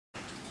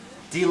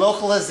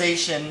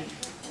delocalization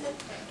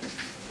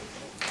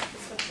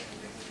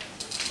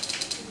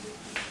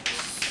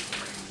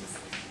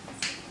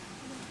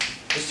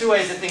there's two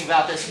ways to think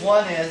about this.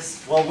 One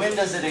is, well, when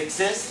does it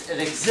exist? It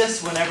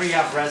exists whenever you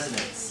have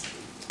resonance.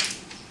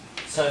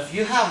 So if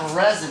you have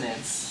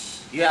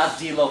resonance, you have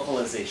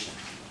delocalization.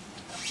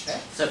 Okay?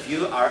 So if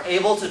you are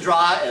able to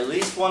draw at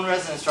least one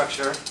resonance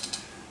structure,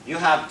 you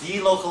have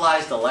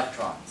delocalized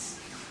electrons.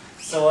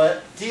 So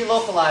what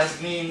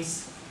delocalized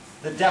means,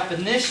 the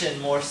definition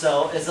more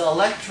so, is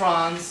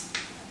electrons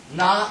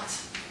not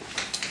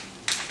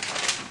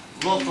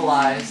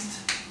localized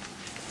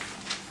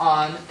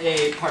on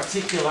a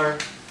particular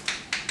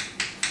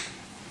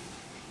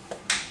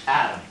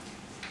atom.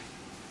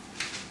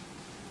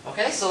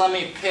 Okay, so let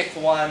me pick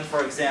one,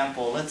 for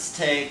example. Let's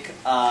take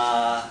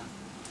a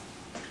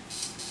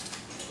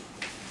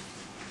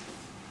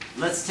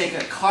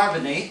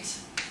carbonate.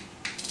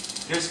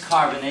 Here's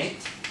carbonate.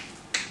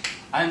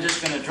 I'm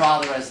just going to draw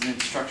the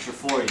resonance structure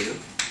for you.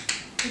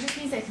 It just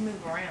means they can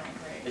move around,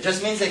 right? It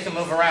just means they can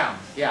move around,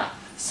 yeah.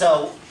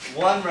 So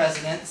one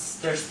resonance,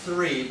 there's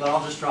three, but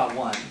I'll just draw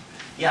one.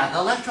 Yeah, the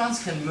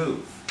electrons can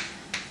move.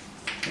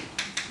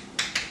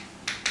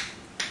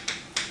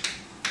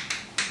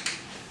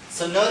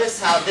 So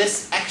notice how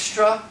this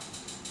extra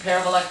pair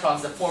of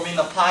electrons that forming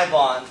the pi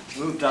bond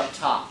moved up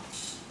top.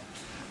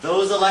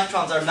 Those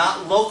electrons are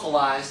not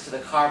localized to the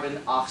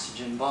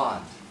carbon-oxygen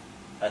bond.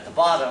 At the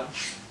bottom,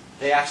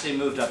 they actually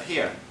moved up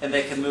here, and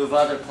they can move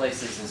other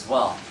places as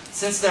well.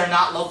 Since they're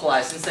not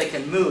localized, since they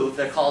can move,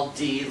 they're called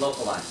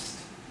delocalized.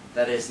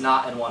 That is,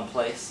 not in one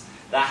place.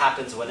 That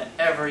happens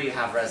whenever you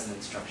have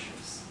resonance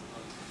structures.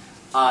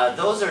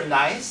 Those are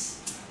nice.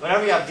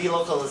 Whenever you have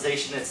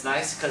delocalization, it's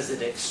nice because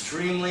it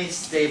extremely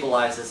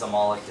stabilizes a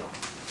molecule.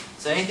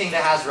 So anything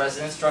that has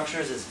resonance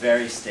structures is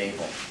very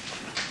stable,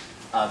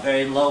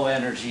 very low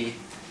energy,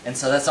 and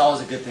so that's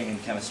always a good thing in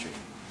chemistry.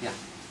 Yeah?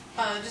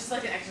 Just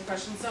like an extra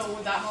question, so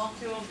would that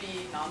molecule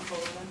be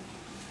non-polar then?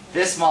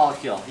 This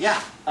molecule, yeah.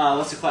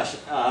 What's the question?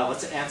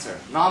 What's the answer?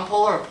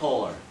 Non-polar or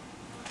polar?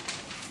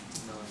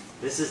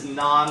 This is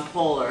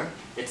non-polar.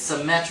 It's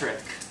symmetric,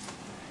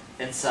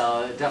 and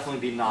so it'd definitely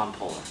be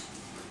non-polar.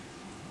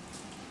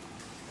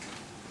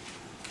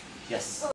 Yes?